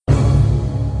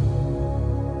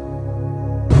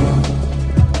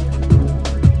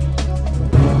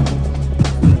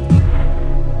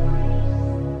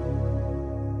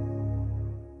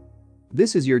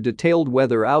This is your detailed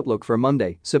weather outlook for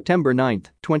Monday, September 9,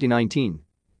 2019.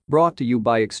 Brought to you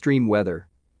by Extreme Weather.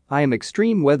 I am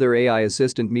Extreme Weather AI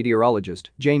Assistant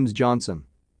Meteorologist James Johnson.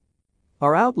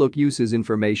 Our outlook uses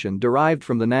information derived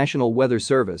from the National Weather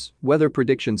Service Weather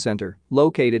Prediction Center,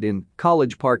 located in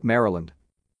College Park, Maryland.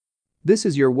 This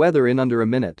is your weather in under a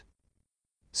minute.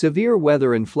 Severe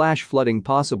weather and flash flooding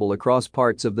possible across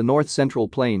parts of the north central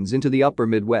plains into the upper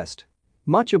Midwest.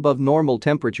 Much above normal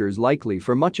temperatures likely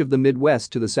for much of the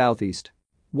Midwest to the southeast.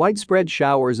 Widespread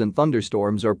showers and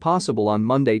thunderstorms are possible on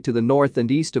Monday to the north and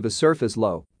east of a surface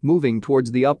low, moving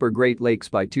towards the upper Great Lakes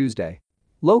by Tuesday.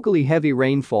 Locally heavy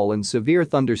rainfall and severe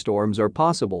thunderstorms are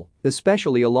possible,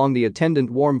 especially along the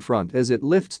attendant warm front as it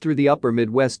lifts through the upper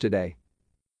Midwest today.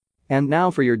 And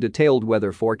now for your detailed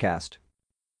weather forecast.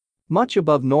 Much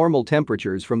above normal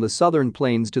temperatures from the southern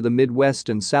plains to the Midwest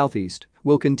and southeast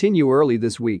will continue early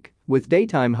this week, with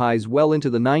daytime highs well into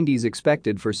the 90s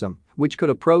expected for some, which could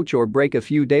approach or break a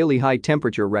few daily high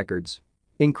temperature records.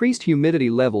 Increased humidity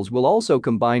levels will also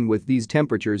combine with these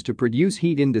temperatures to produce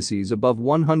heat indices above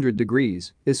 100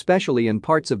 degrees, especially in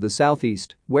parts of the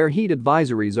southeast, where heat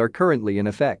advisories are currently in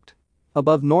effect.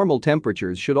 Above normal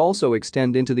temperatures should also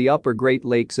extend into the upper Great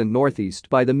Lakes and northeast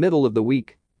by the middle of the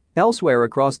week. Elsewhere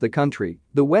across the country,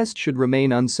 the west should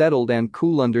remain unsettled and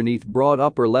cool underneath broad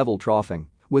upper-level troughing,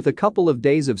 with a couple of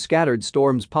days of scattered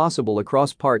storms possible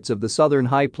across parts of the southern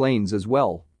high plains as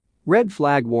well. Red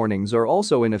flag warnings are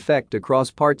also in effect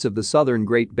across parts of the southern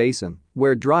Great Basin,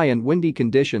 where dry and windy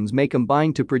conditions may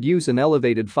combine to produce an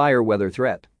elevated fire weather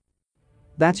threat.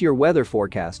 That's your weather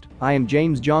forecast. I am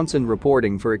James Johnson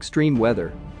reporting for Extreme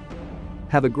Weather.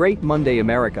 Have a great Monday,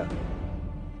 America.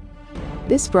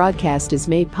 This broadcast is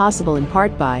made possible in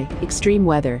part by Extreme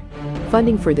Weather.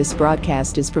 Funding for this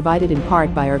broadcast is provided in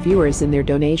part by our viewers and their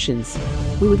donations.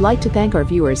 We would like to thank our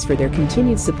viewers for their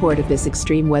continued support of this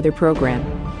Extreme Weather program.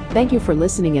 Thank you for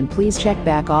listening, and please check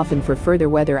back often for further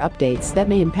weather updates that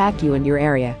may impact you and your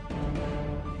area.